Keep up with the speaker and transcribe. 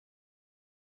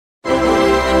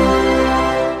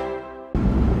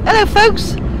Hello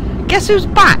folks, guess who's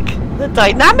back? The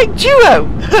dynamic duo!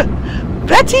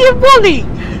 Betty and Wally!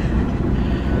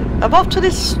 I'm off to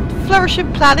this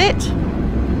flourishing planet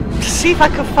to see if I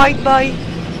can find my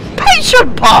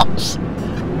pension pots!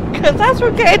 Because as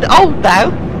we're getting old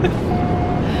now,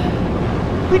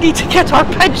 we need to get our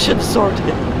pension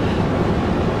sorted.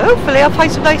 Hopefully I'll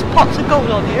find some nice pots of gold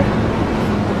on here.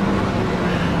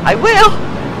 I will!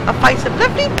 I'll find some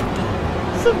lovely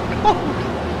some gold.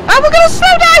 And we're gonna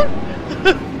slow down!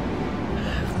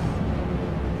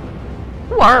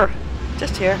 War!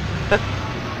 Just here.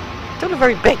 Don't look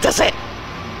very big, does it?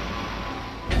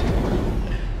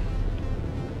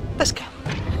 Let's go.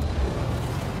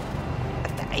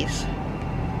 Nice.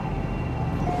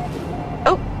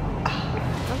 Oh!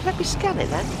 Let me scan it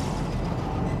then.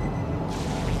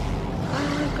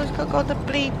 Oh, I've got to go on the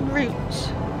bleeding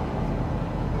routes.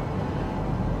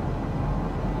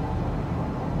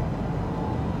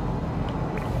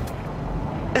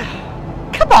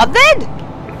 Come on then!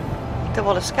 Don't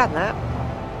want to scan that.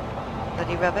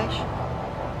 Bloody rubbish.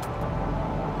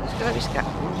 Let's go let me scan.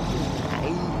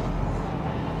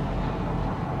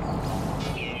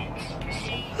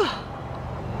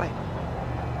 Right.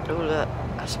 Oh look,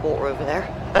 a spotter over there.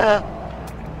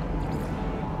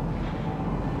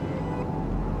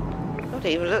 I didn't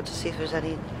even look to see if there's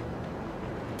any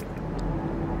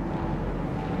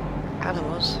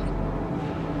animals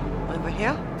over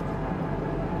here.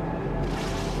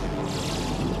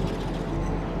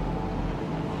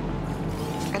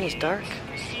 And it's dark.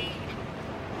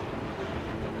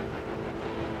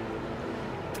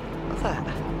 What's that?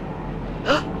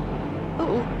 Oh!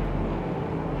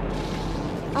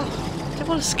 Oh, I didn't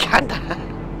want to scan that.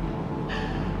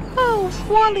 Oh,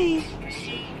 Wally!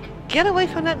 Get away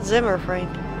from that Zimmer frame.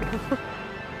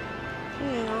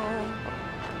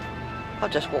 I'll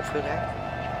just walk through there.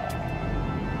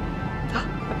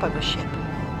 Right by my ship.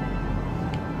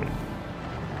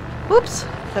 Whoops!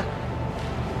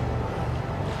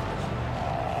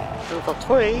 Little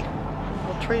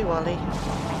tree, Wally.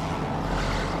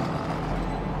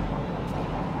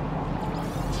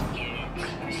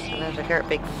 And there's a great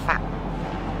big fat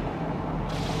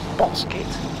basket.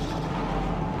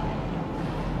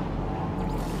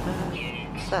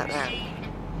 What's that now?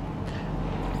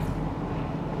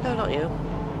 No, not you.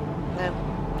 No,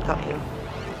 not you.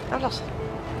 I've lost it.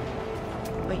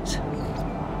 Wait.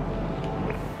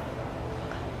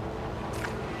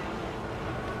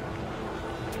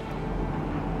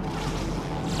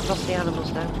 I've lost the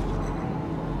animals now.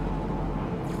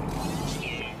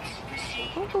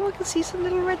 Oh, I can see some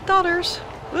little red daughters.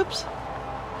 Whoops.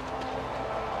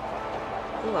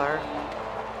 Who are?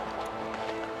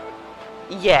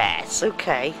 Yes,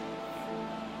 okay.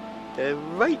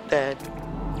 Right then.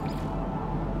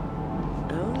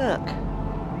 Oh, look.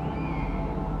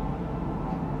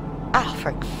 Ah,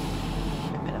 frick.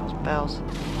 Those bells.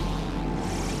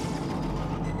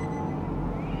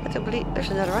 I don't believe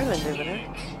there's another island over there.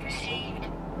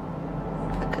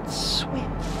 If I could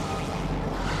swim.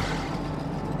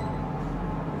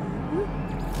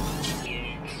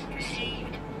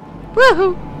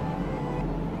 Woohoo!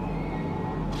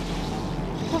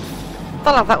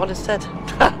 I'll have that one instead.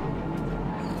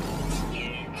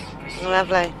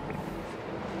 Lovely.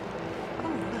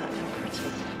 Oh, that's pretty.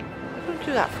 What do you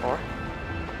do that for?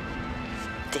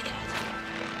 Dickhead.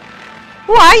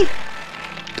 Why?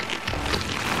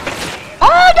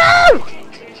 Oh no!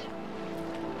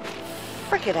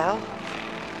 Frickin' hell.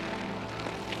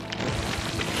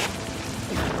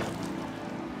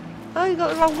 Oh, you got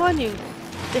the wrong one, you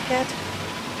dickhead.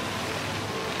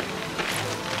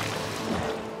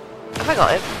 Have I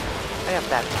got him? I have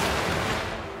that.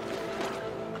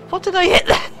 What did I hit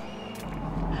then?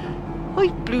 Oh, he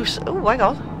blew. Oh, hang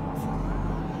on.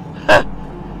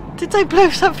 Did I blow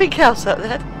something else up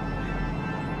then?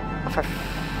 Oh, for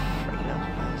freaking hell.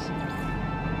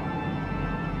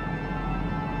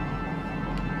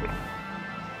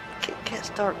 It gets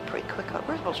dark pretty quick.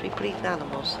 We're supposed to be bleeding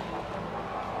animals.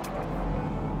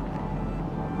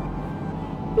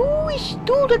 Ooh, he's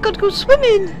told I gotta go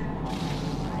swimming.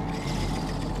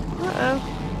 Uh-oh.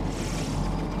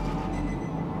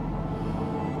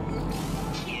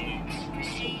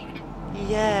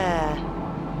 Yeah.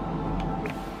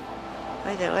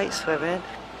 I don't like swimming.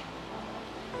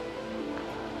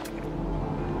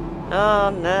 Oh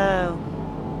no.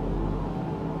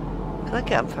 Can I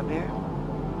get him from here?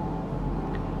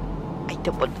 I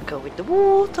don't want to go in the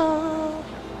water.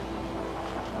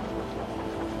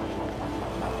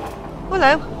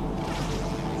 Hello.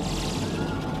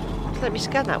 Let me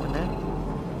scan that one now.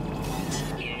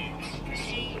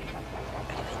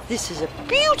 This is a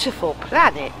beautiful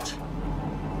planet.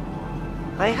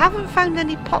 I haven't found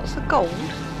any pots of gold.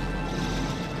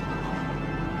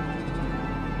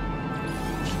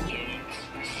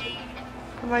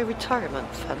 For my retirement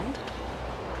fund.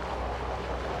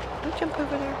 Don't jump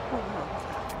over there.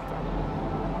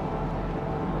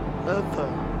 Oh, no.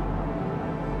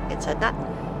 It's a nut.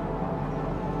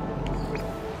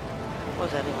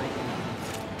 Was anyway.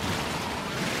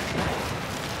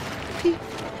 Pee.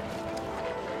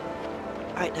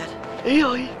 Right then.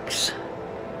 Yikes.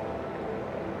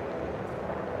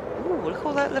 Ooh, look at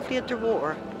all that lovely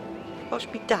underwater. Watch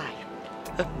me die.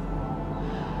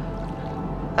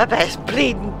 I bet it's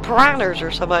bleeding piranhas or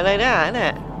something like that, isn't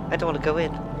it? I don't want to go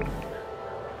in.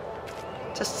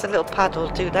 Just a little paddle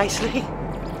will do nicely.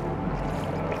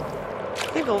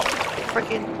 Big old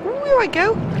freaking. Ooh, here I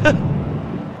go.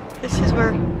 This is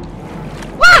where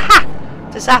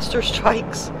disaster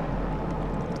strikes.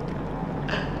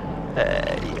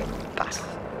 You bastard.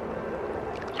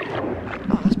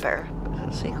 Oh, that's better.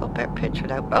 Let's see, got a better picture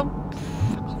now. Oh,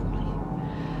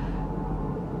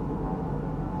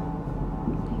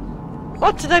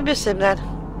 what did I miss him then?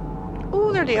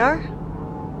 Oh, there they are.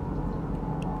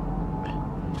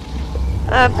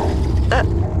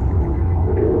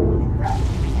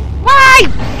 Why?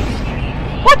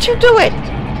 What you doing?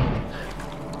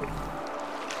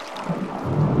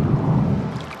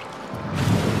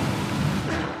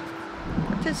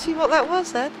 I didn't see what that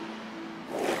was then.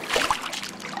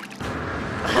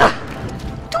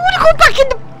 Don't want to go back in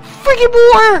the friggin'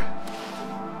 water.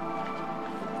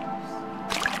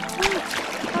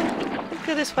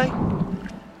 Go this way.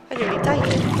 I nearly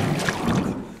died.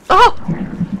 Oh!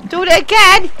 Doing it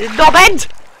again! Knob end!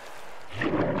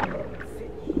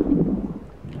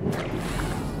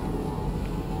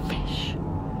 Fish.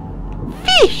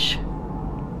 Fish!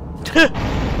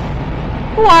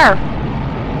 Where?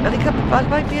 I think I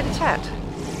might be attacked.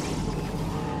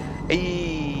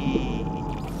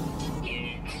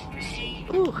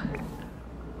 Ooh.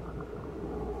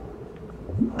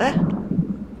 There.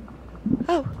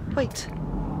 Oh, wait.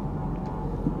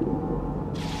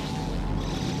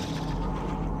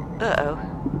 Uh-oh.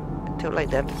 Don't like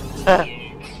them.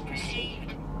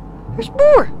 There's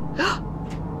more!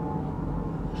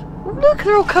 Look,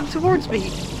 they're all come towards me.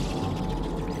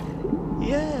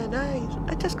 Yeah, nice.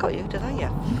 I just got you, did I?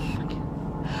 Yeah.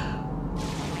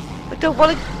 I don't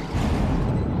want to...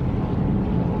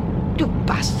 You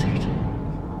bastard.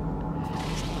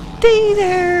 Stay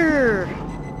there!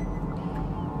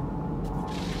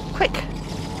 Quick.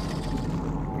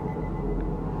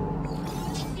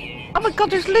 Oh my god,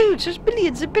 there's loads! There's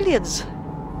billions and billions!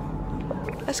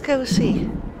 Let's go see.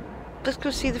 Let's go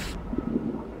see the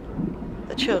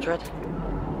children.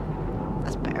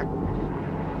 That's better.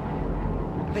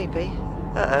 Maybe.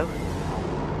 Uh-oh.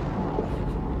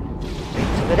 Wait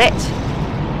a minute.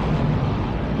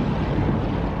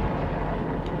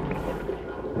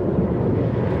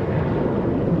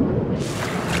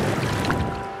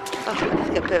 Oh, let's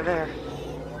get a bit of air.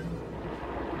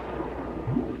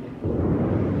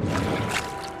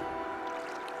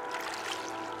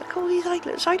 All these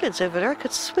islands over there, I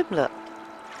could swim look.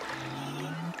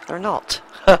 Or not.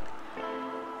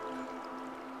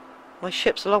 My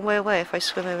ship's a long way away if I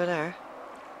swim over there.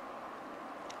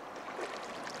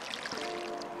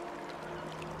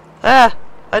 Ah!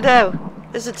 I know!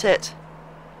 Isn't it?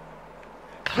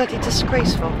 Bloody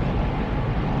disgraceful.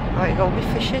 Right, got all my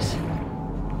fishes.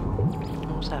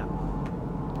 What's that?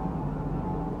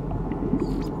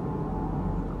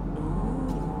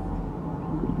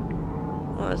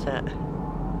 What is that?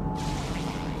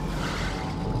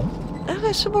 Oh,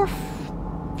 there's some more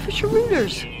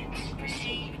fisherooners.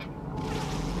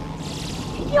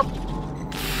 Yep.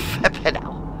 Flippin'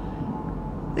 hell.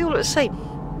 They all look the same.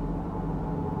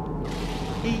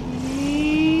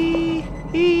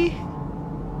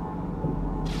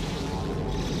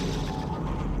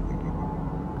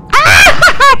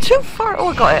 Ah! Too far. Oh,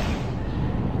 I got it.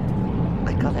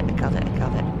 I got it. I got it. I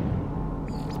got it.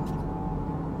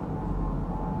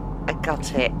 I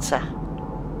got it.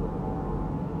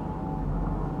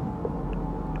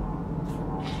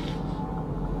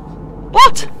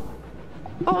 What?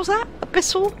 What was that?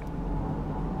 Abyssal?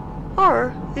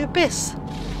 Or the abyss? I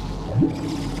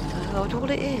don't know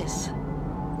what it is.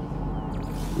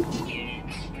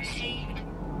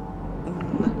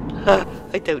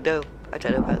 I don't know. I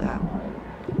don't know about that.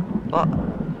 What?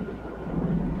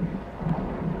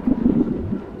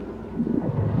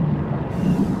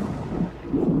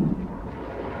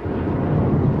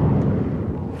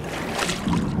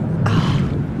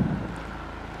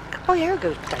 Oh, your hair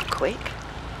goes that quick.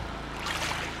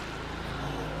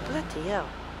 Bloody hell.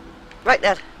 Right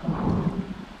then.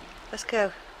 Let's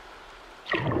go.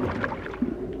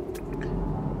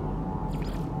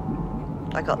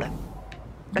 I got them.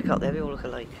 I got them. They all look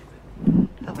alike.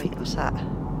 Oh wait, what's that?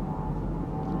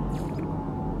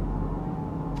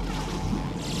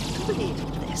 Do we need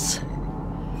this?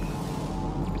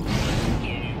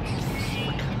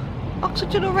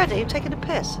 Oxygen already? You're taking a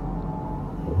piss.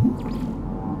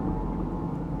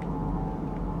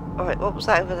 Alright, what was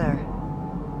that over there?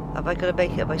 Am I going to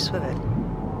make it by swimming?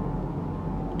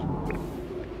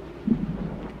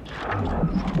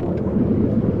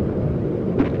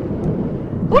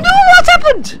 Oh no, what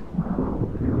happened?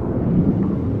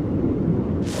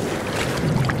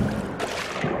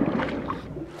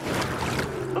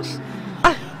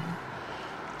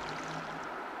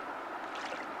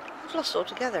 I've lost it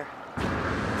altogether.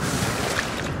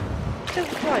 Don't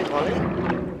fly, Wally.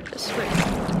 Just swim.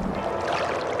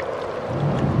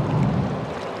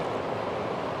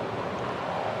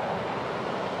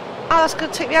 Oh, that's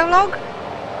going to take me how long?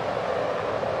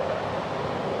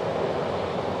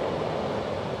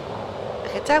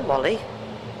 Okay, down, Wally.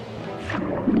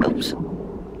 Oops.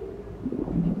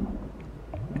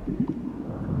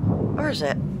 Where is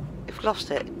it? You've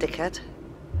lost it, dickhead.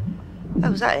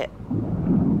 Oh, is that it?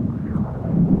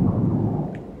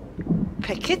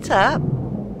 Pick it up.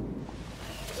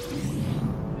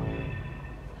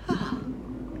 Oh,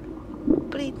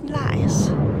 bleeding lies.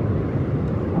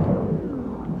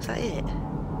 Is that it?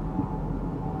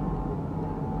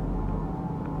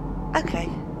 Okay.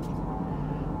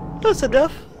 That's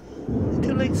enough. I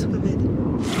don't like swimming.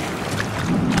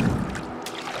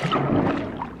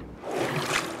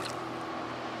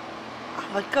 Oh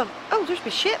my god. Oh, there's my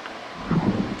ship.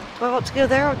 Do I want to go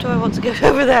there or do I want to go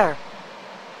over there?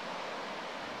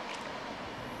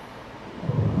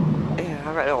 Yeah,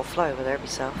 I reckon I'll fly over there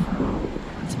myself.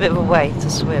 It's a bit of a way to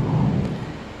swim.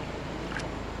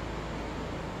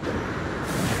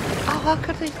 Oh, how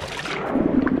could they...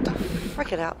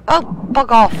 Freak it out. Oh,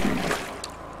 bug off!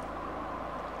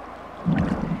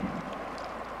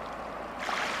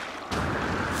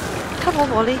 Come on,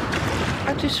 Wally.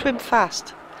 How do you swim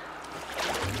fast?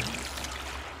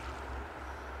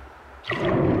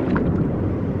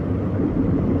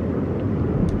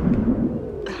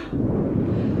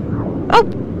 Oh!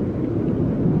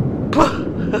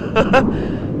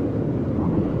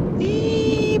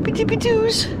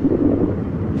 Eepity-pitoos!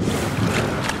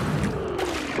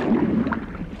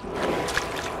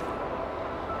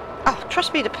 Oh,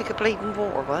 trust me to pick a bleeding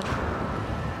water one.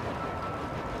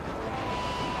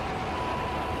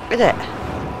 Is it?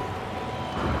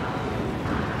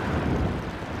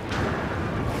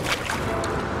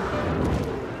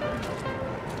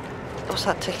 What's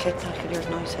that ticket? I can hear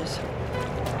noises.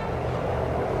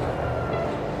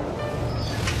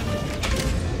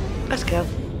 Let's go.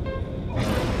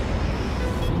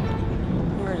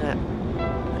 Where is it?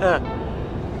 That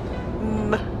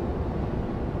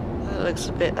looks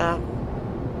a bit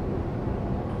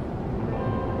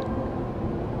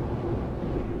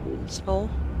small.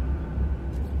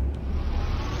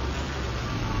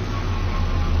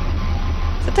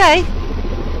 Today?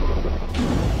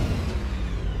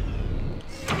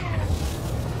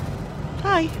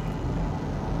 Hi.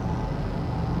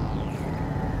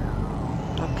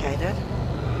 Okay then.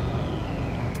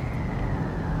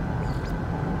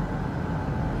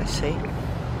 I see.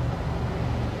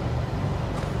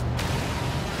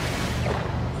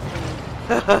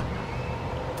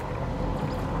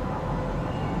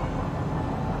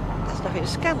 There's nothing to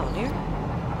scan on here.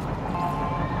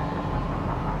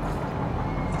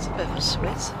 That's a bit of a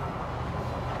Swiss.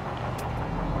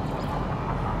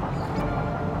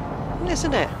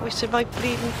 Isn't it? Wasted my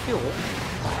bleeding fuel.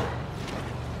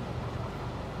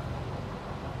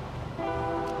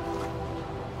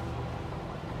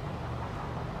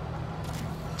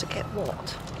 To get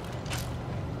what?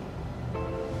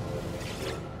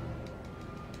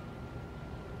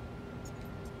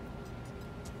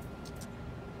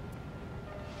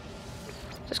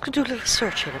 Just gonna do a little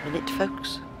search in a minute,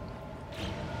 folks.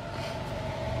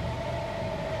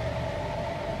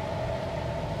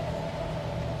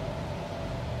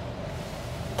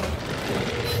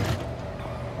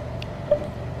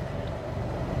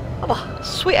 Oh,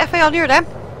 sweet FA on here then.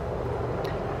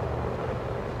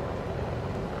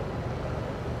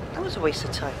 That was a waste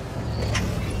of time.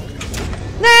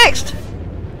 Next!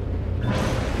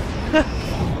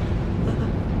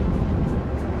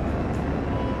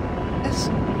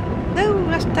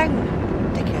 That's down,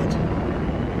 dickhead.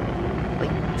 Wait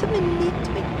a minute,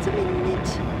 wait a minute.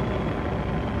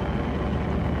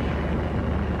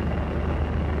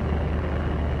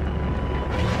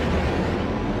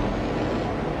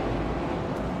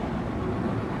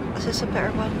 Is this a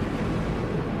better one?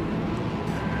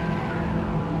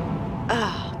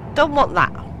 Don't want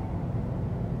that.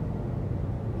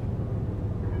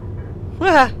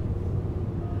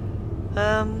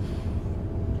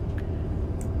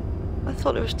 I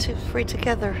thought it was three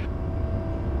together.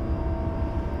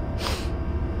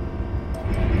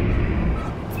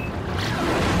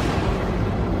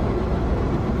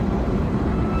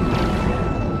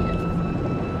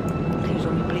 He's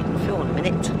only bleeding fuel in a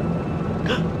minute.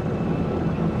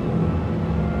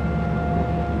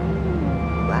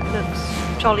 That looks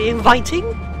jolly inviting.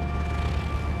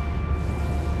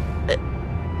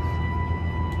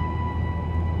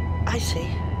 I see.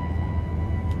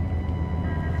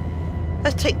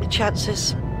 Let's take the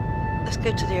chances. Let's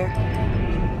go to there.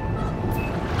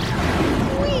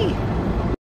 Whee!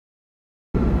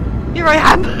 Here I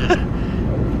am.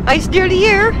 Ice nearly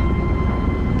here.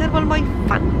 Then one of my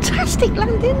fantastic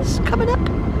landings coming up.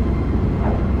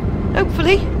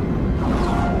 Hopefully.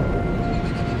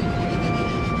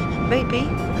 Maybe.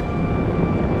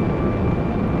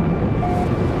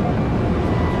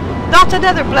 Not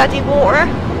another bloody water.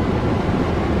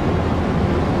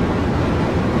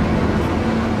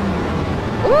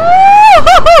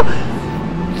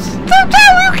 Stop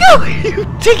down, you go, you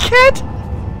dickhead!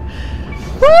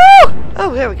 Woo!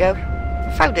 Oh, there we go.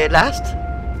 Found it at last.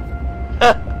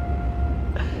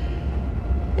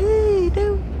 Hey,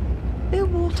 no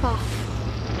water.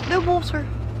 No water.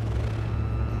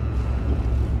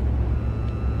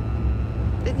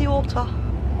 In the water.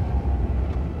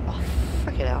 Oh,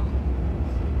 freaking hell.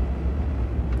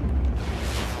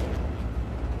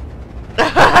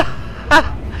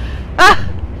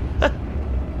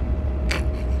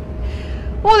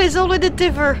 What is all in the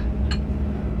diver?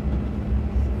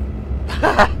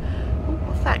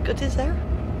 What's that good is there?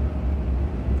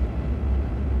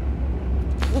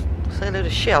 There's a load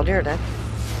of shell there then.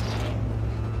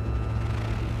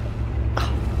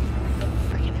 Oh,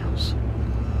 freaking hells.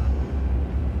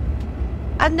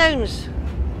 Unknowns.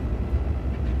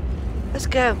 Let's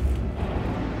go.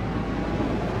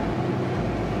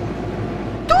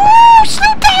 Oh,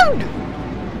 slow down!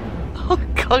 Oh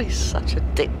god, he's such a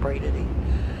dick brain, isn't he?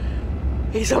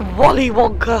 He's a Wally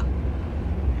Wonka.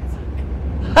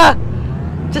 Ha!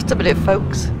 Just a minute,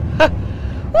 folks. What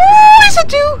does it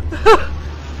do?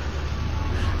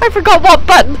 I forgot what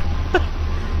button.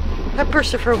 I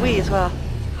pressed it for a wee as well.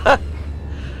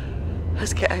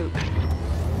 Let's get out.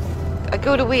 I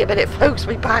go to wee a minute, folks.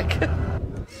 Be back.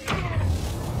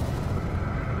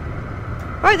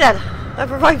 Right then,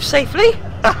 I've arrived safely.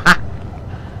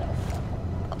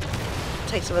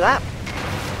 Take some of that.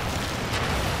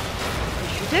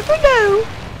 You never know.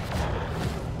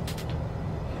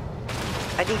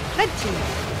 I need plenty.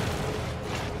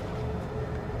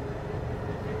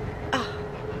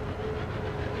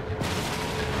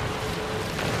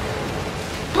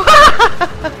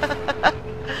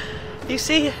 You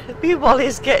see, me and Wally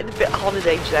is getting a bit on in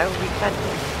age now. We can't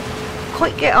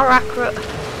quite get our accurate.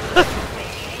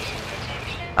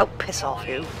 Oh, piss off,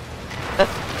 you.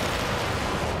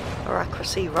 Our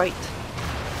accuracy right.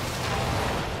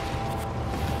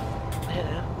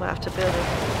 Yeah, might have to build a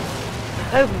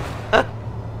home.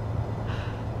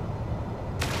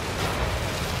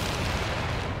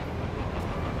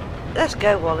 Let's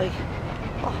go, Wally.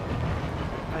 Oh.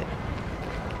 Right.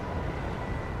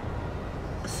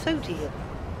 Sodium.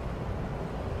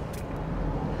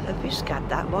 Have you scanned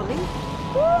that, Wally?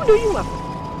 Oh, no, you haven't.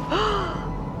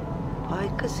 I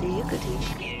can see a goodie.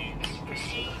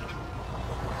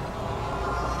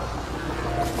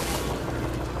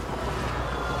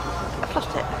 I've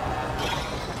lost it.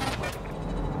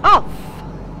 Off!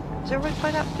 Is there right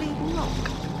by that bleeding rock?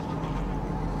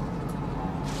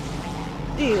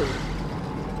 Ew.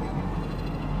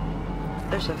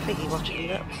 There's a thingy watching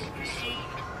me up.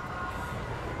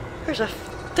 There's a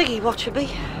thingy watching me.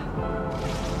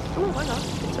 Oh, hang on.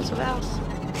 It's something else.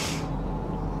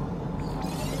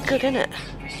 Good, innit?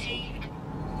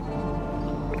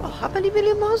 Oh, how many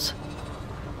million was?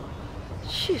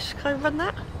 Jeez, can I run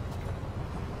that?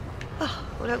 Oh,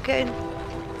 without getting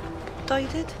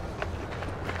dieted?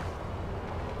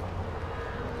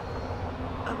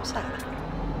 Oh, what's that?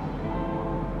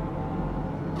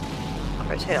 I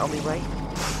better take it on my way.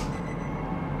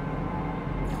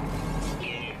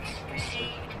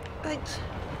 Thanks.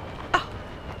 Oh.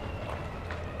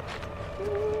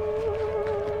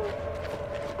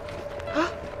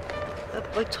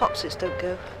 My toxics don't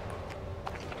go.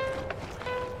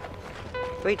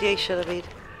 Radiation, I mean.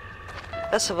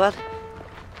 That's the one.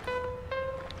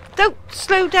 Don't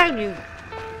slow down, you.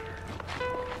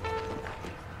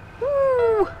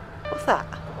 Woo! What's that?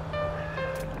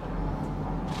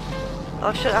 Oh,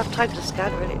 I shouldn't have time to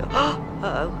scan, really.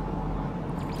 Uh-oh.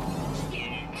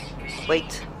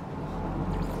 Wait.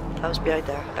 I was behind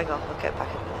there. Hang on, I'll get back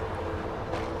in a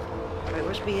minute. Right,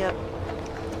 where's me Yeah.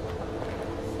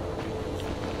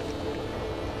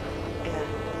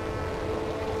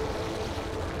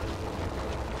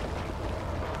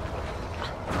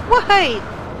 Why?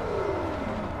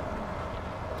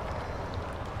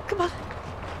 Come on.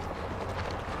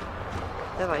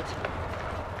 Never mind.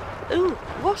 Ooh,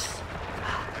 what's...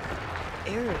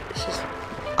 Ew, this is...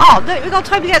 Oh, no, we got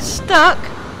time to get stuck.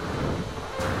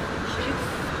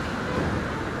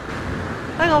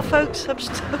 Hang on, folks, I'm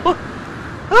still...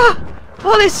 Ah!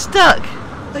 Wall is stuck!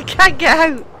 I can't get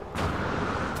out!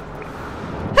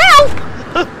 Help!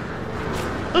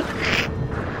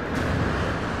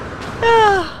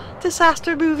 Ah,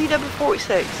 disaster movie number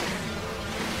 46.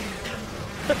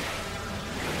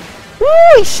 Woo!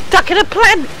 He's stuck in a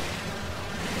plant!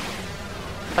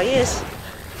 Oh, he is.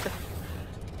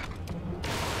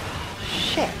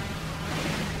 Shit.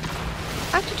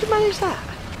 How did you manage that?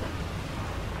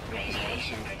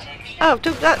 Oh,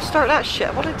 don't start that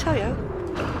shit. What did I tell you?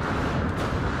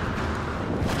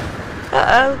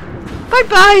 Uh-oh.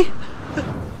 Bye-bye!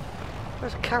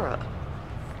 Where's a carrot?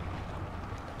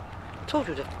 I told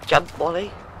you to jump,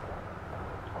 Wally.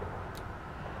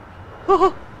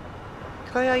 Oh,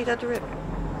 can I hide under him?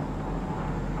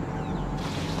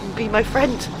 Be my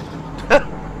friend.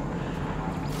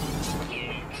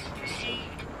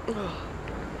 Oh,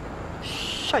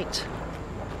 shite.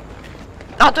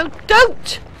 Oh,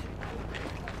 don't!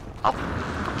 I'll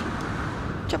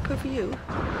jump over you,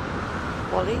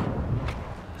 Wally.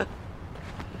 Look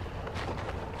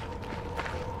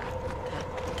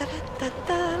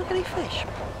at any fish.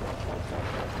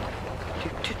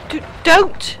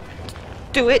 Don't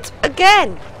do it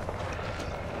again.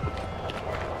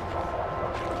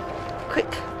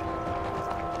 Quick.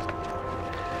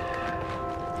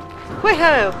 Quick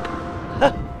help.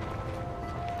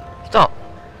 Stop.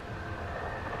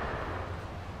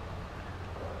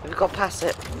 We've got past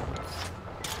it.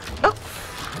 Oh!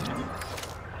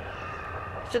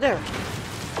 Is it there?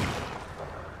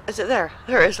 Is it there?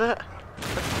 There is that.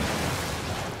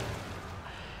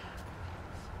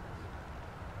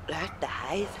 That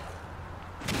died.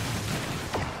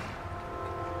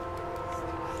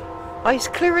 Oh, he's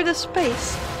clearing a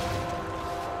space.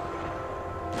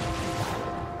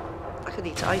 I could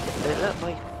need to hide it a bit. Look,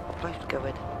 my life's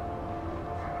going.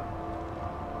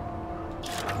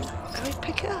 Can I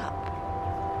pick it up?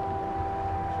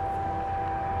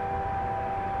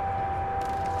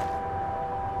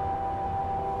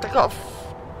 I got a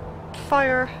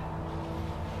fire.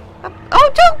 Oh,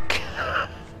 don't!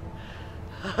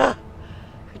 Can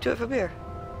we do it from here?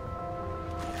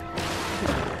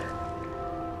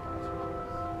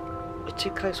 We're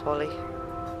too close, Wally.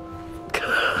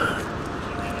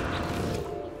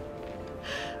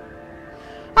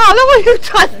 Oh, look what you've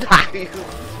done now, you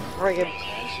friggin'.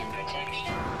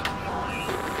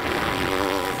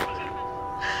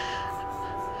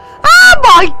 Oh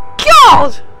my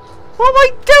god! What am I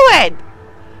doing?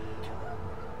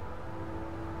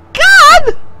 God!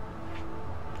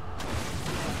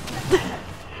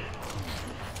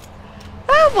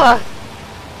 Emma!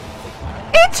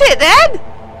 Hit it then!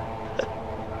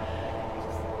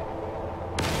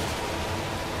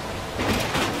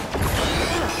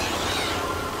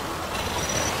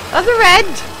 Other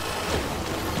end!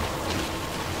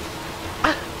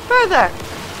 Further!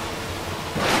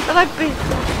 And I'm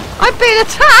being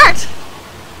attacked!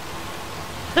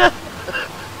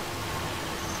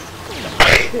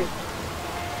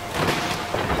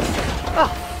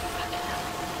 Oh,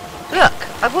 look,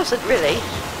 I wasn't really.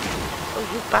 Oh,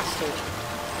 you bastard.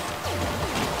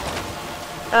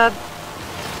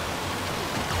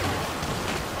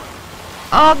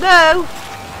 Oh no!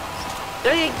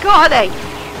 There you got it!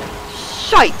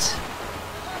 Shite!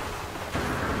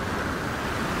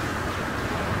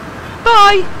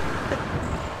 Bye!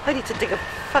 I need to dig a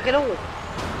fucking hole.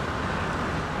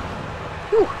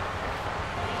 Whew.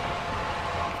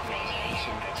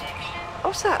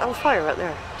 What's that on fire out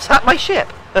there? Is that my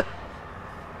ship?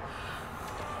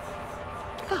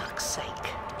 Fuck's sake.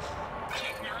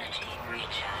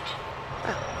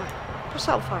 Oh, right. What's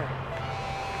that on fire?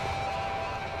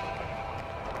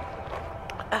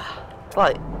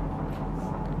 Right.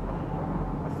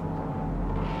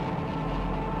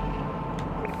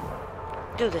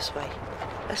 Go this way.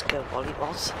 Let's go, Wally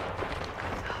Boss.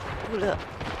 Oh, look.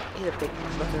 He's a big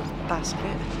mother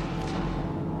basket.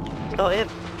 Not him.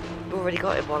 We've already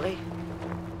got him, Wally.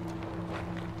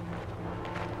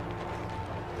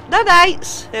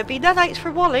 Nanites! There'll be nanites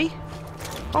for Wally.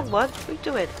 On one. What are you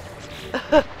doing?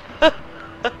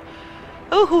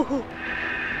 Oh.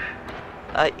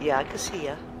 Yeah, I can see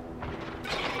ya.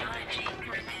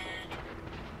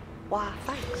 Wow,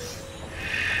 thanks.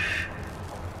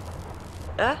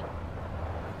 Huh?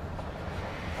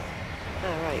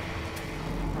 Alright.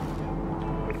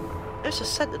 There's the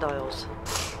sentinels.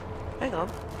 Hang on.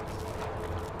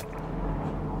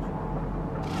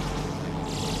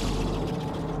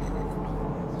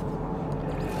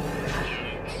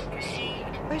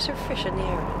 Where's there fish in the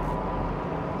air?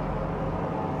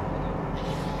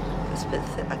 That's a bit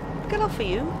thick. Get off of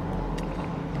you.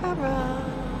 Camera.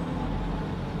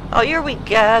 Oh, you're weak.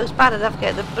 It was bad enough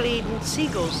getting the bleeding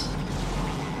seagulls.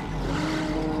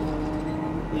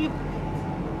 You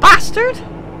bastard!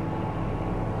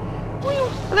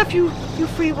 I left you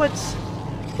free ones.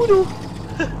 Oh no.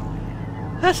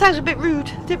 That sounds a bit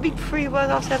rude. Didn't mean free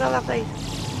ones. I said I'll have they.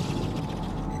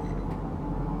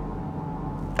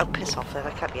 Oh, piss off then.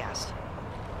 I can't be asked.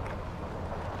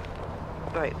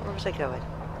 Right, where was I going?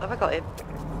 Have I got him?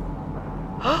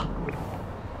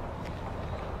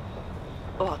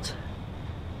 What?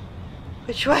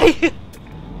 Which way?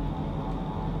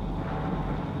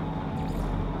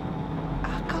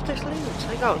 Oh god, there's loads.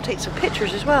 I gotta take some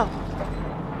pictures as well.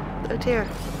 Oh dear.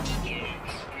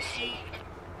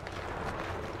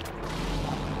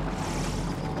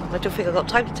 I don't think I've got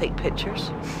time to take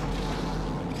pictures.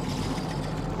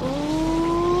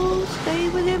 Oh, stay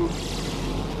with him.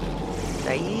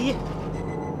 Stay.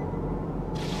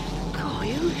 God,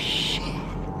 you shit.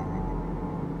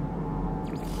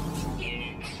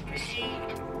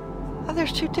 Oh,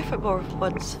 there's two different more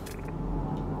ones.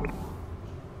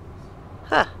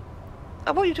 Huh.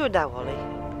 And what are you doing now, Ollie?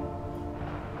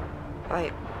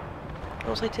 Right. What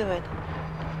was I doing?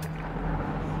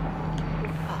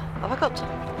 Ah, have I got to?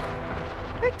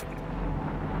 Right.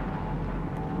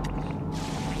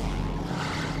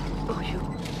 Oh, you.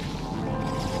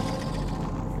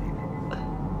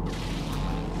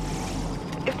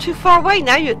 You're too far away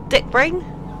now, you dick brain.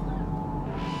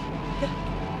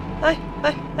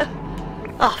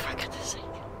 Oh, for goodness sake.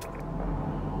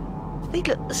 They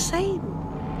look the same.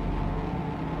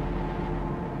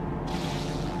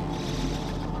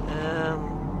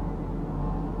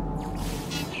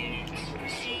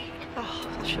 Oh,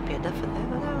 that should be enough in there.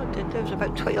 No, there's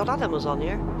about 20 odd animals on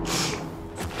here.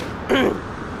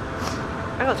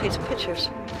 I gotta take some pictures.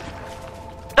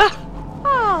 Ah!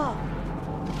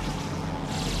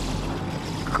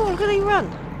 Cool, look at him run.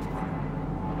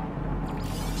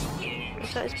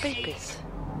 Is that his babies?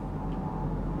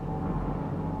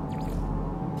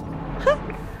 Huh!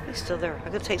 He's still there.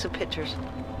 I'm gonna take some pictures.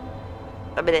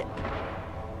 A minute.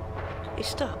 He's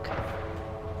stuck.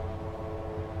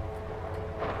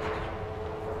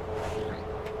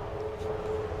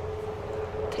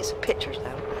 Take some pictures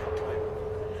now.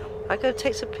 I'm gonna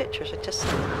take some pictures. I just.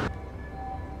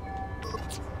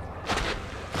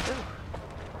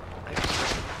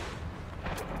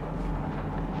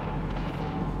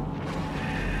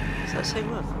 Is that the same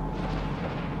one?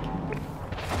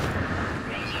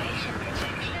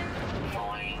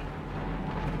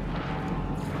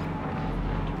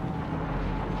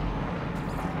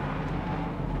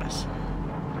 Yes.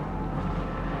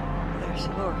 There's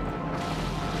some more.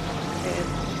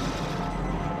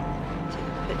 Take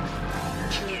a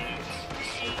picture.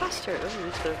 Bastard! Oh,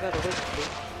 he's gonna run away from me.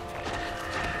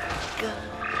 God.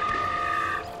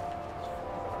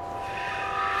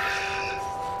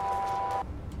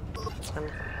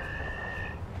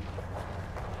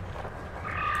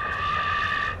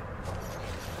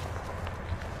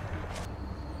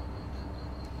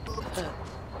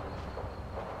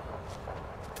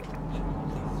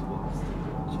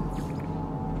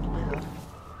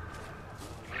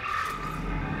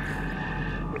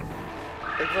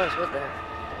 It was, wasn't there?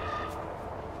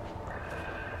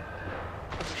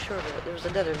 I'm sure of it. There was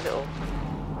another little.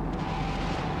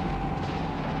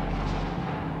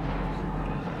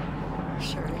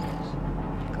 Sure it is.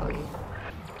 Got you.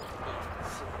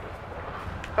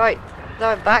 Right, now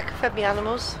I'm back. Fed me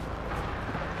animals.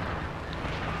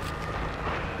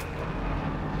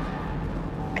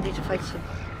 I need to find some.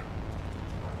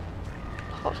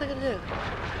 What was I gonna do?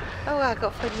 Oh, I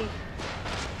got to find me.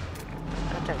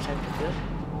 That don't sound too good.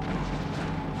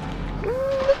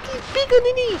 Look, he's big on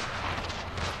the knee.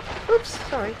 Oops,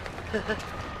 sorry.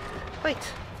 Wait.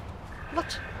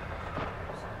 What?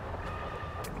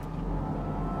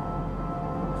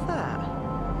 What's that?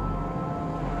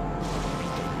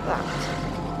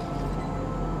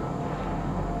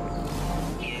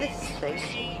 This thing.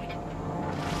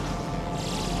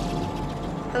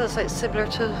 That looks like similar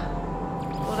to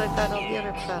what I found on the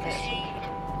other planet.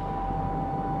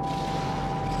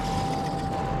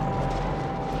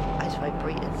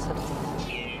 Vibrating something.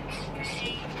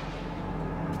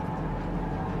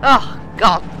 Oh,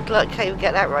 God. Look, can't even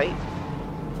get that right.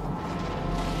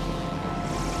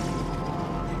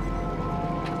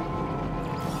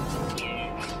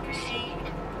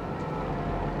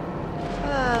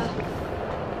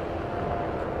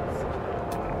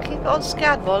 Keep it on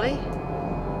scan, Molly.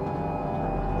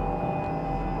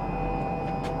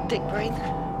 Dick brain.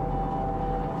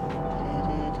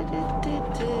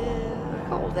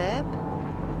 Got all them.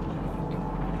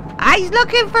 Ah, he's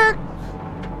looking for...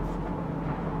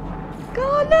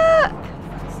 Go look!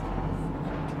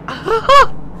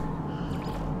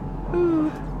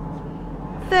 Ooh.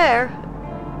 There.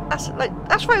 That's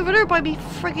right over there by me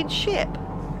friggin' ship.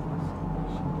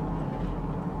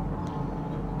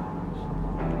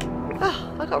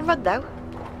 Oh, I gotta run now.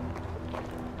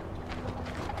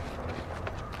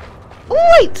 Oh,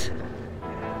 wait!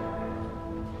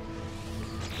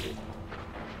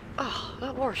 Oh,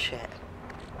 that more shit.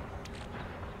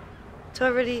 Do I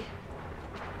really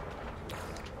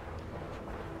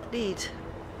need?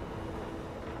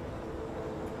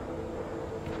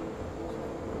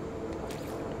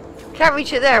 Can't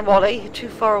reach it there, Molly. You're too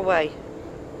far away.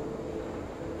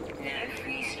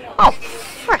 Oh,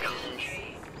 frick!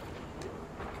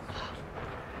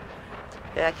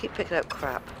 Yeah, I keep picking up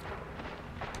crap.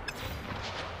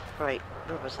 Right,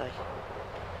 where was I?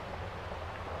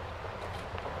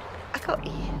 I got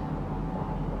E.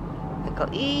 I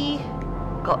got E.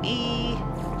 Got E.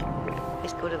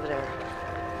 Let's go over there.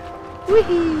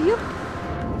 Wee!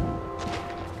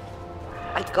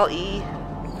 I got E.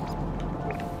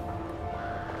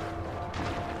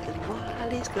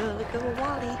 Wally's gonna go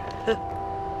Wally.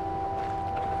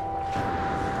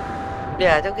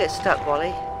 Yeah, don't get stuck,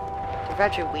 Wally. You've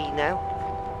had your wee now.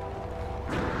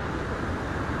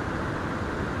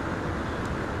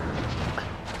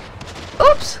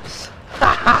 Oops!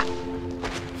 Haha!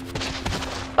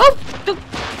 Oh!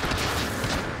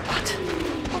 What?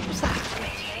 What was that?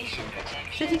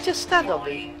 Did he just stand on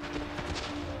me?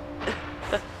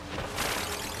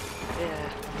 Yeah.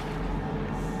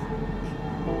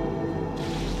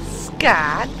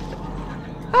 Scan?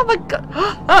 Oh my god!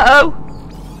 Uh-oh!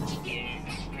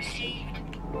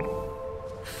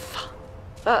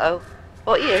 Uh-oh.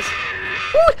 Oh, he is.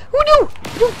 Oh, oh no!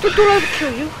 No, don't let him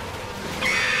kill you.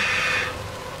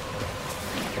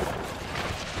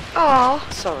 Oh,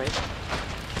 sorry.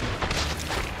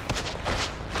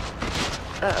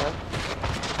 Uh-oh.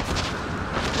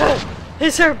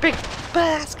 Is there a big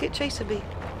basket chasing me?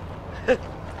 Oh,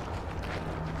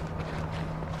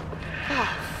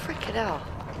 freaking hell.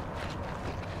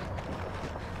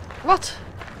 What?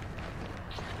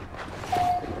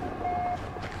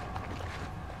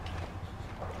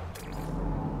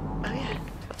 Oh yeah,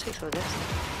 I'll take some of this.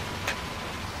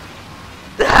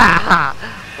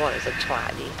 What is a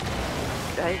twatty?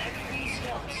 Right.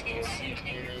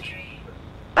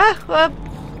 Ah,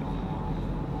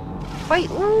 wait,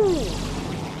 ooh!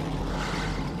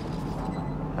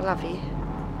 I love you.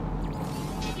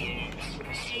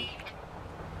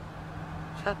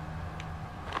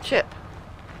 Ship.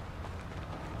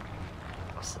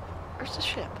 Where's the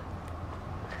ship?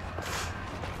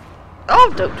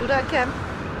 Oh, don't do that again.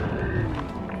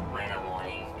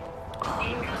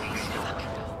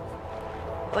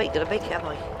 Oh, ain't gonna make it, am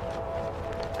I?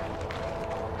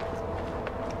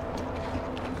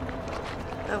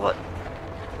 Oh, what?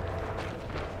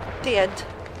 The end.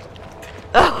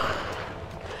 Oh!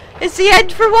 It's the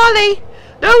end for Wally!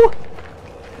 No!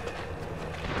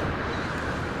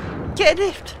 Get a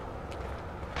lift!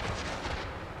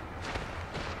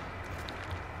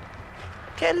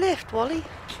 Get a lift, Wally!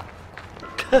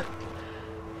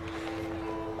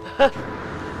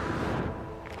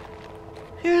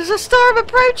 Here's a storm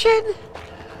approaching!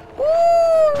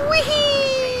 Ooh,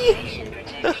 wee!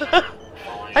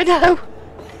 I know!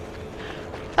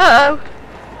 Uh-oh!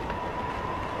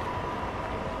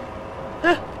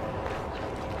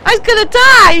 I was gonna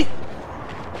die!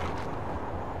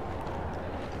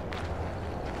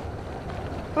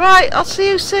 Right, I'll see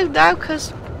you soon now,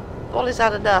 because Wally's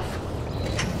had enough.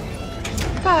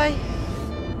 Bye!